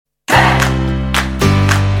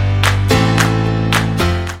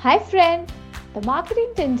Hi friends! The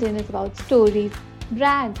Marketing Tintin is about stories,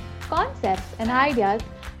 brands, concepts, and ideas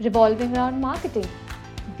revolving around marketing.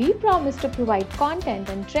 We promise to provide content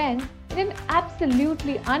and trends in an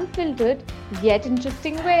absolutely unfiltered yet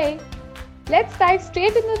interesting way. Let's dive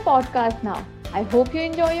straight into the podcast now. I hope you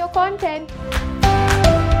enjoy your content.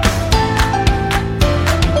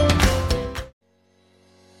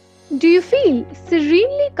 Do you feel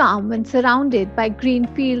serenely calm when surrounded by green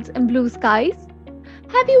fields and blue skies?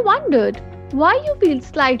 Have you wondered why you feel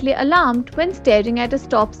slightly alarmed when staring at a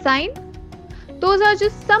stop sign? Those are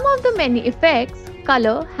just some of the many effects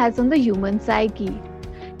color has on the human psyche.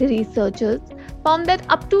 The researchers found that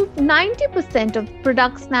up to 90% of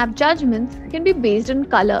product snap judgments can be based on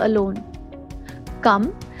color alone.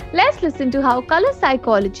 Come, let's listen to how color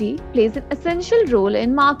psychology plays an essential role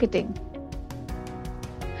in marketing.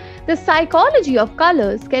 The psychology of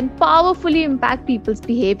colors can powerfully impact people's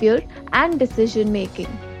behavior and decision making.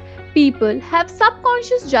 People have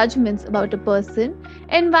subconscious judgments about a person,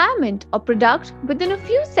 environment, or product within a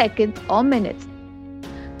few seconds or minutes.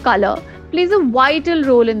 Color plays a vital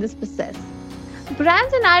role in this process.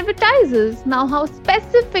 Brands and advertisers know how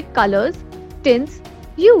specific colors, tints,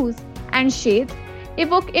 hues, and shades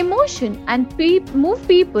evoke emotion and move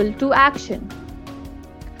people to action.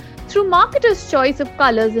 Through marketers' choice of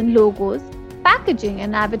colors in logos, packaging,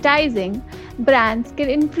 and advertising, brands can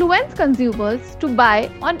influence consumers to buy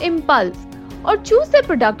on impulse or choose their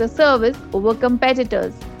product or service over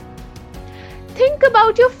competitors. Think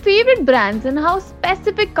about your favorite brands and how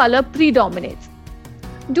specific color predominates.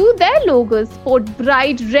 Do their logos sport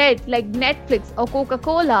bright red like Netflix or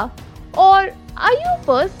Coca-Cola? Or are you a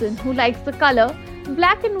person who likes the color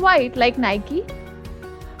black and white like Nike?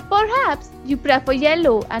 Perhaps you prefer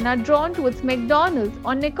yellow and are drawn towards McDonald's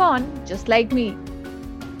or Nikon just like me.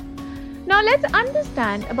 Now let's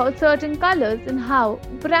understand about certain colors and how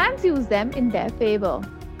brands use them in their favor.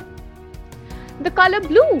 The color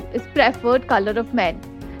blue is preferred color of men.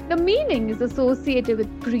 The meaning is associated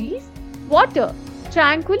with breeze, water,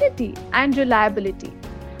 tranquility, and reliability,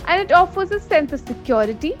 and it offers a sense of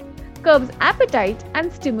security, curbs appetite,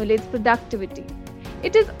 and stimulates productivity.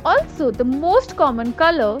 It is also the most common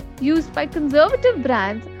color used by conservative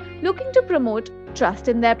brands looking to promote trust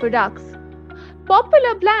in their products.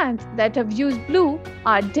 Popular brands that have used blue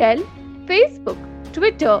are Dell, Facebook,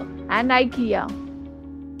 Twitter, and IKEA.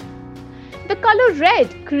 The color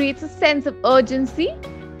red creates a sense of urgency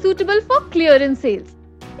suitable for clearance sales.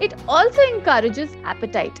 It also encourages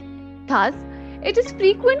appetite. Thus, it is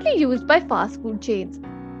frequently used by fast food chains.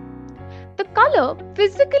 The color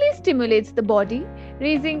physically stimulates the body,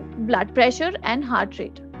 raising blood pressure and heart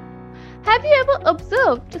rate. Have you ever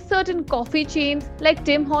observed certain coffee chains like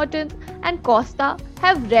Tim Hortons and Costa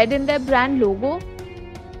have red in their brand logo?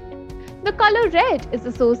 The color red is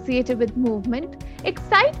associated with movement,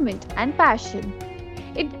 excitement, and passion.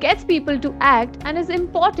 It gets people to act and is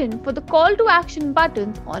important for the call to action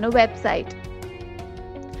buttons on a website.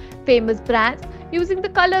 Famous brands using the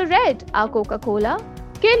color red are Coca-Cola,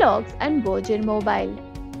 Kellogg's, and Virgin Mobile.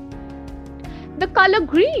 The color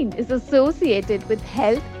green is associated with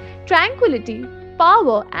health, tranquility,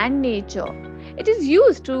 power, and nature. It is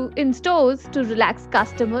used in stores to relax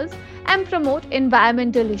customers and promote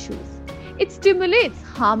environmental issues. It stimulates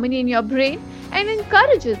harmony in your brain and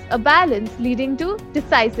encourages a balance leading to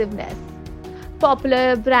decisiveness.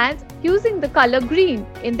 Popular brands using the color green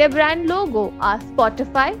in their brand logo are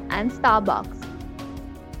Spotify and Starbucks.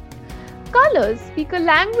 Colors speak a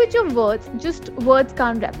language of words just words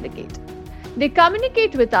can't replicate. They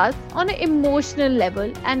communicate with us on an emotional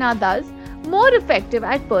level and are thus more effective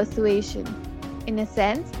at persuasion. In a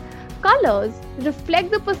sense, colors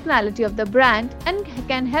reflect the personality of the brand and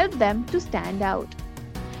can help them to stand out.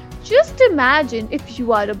 Just imagine if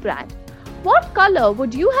you are a brand. What color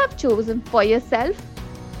would you have chosen for yourself?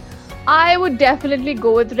 I would definitely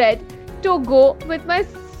go with red to go with my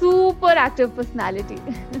super active personality.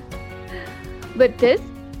 With this,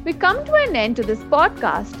 we come to an end to this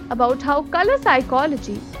podcast about how color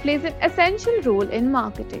psychology plays an essential role in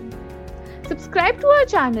marketing. Subscribe to our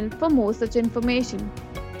channel for more such information.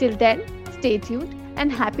 Till then, stay tuned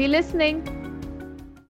and happy listening.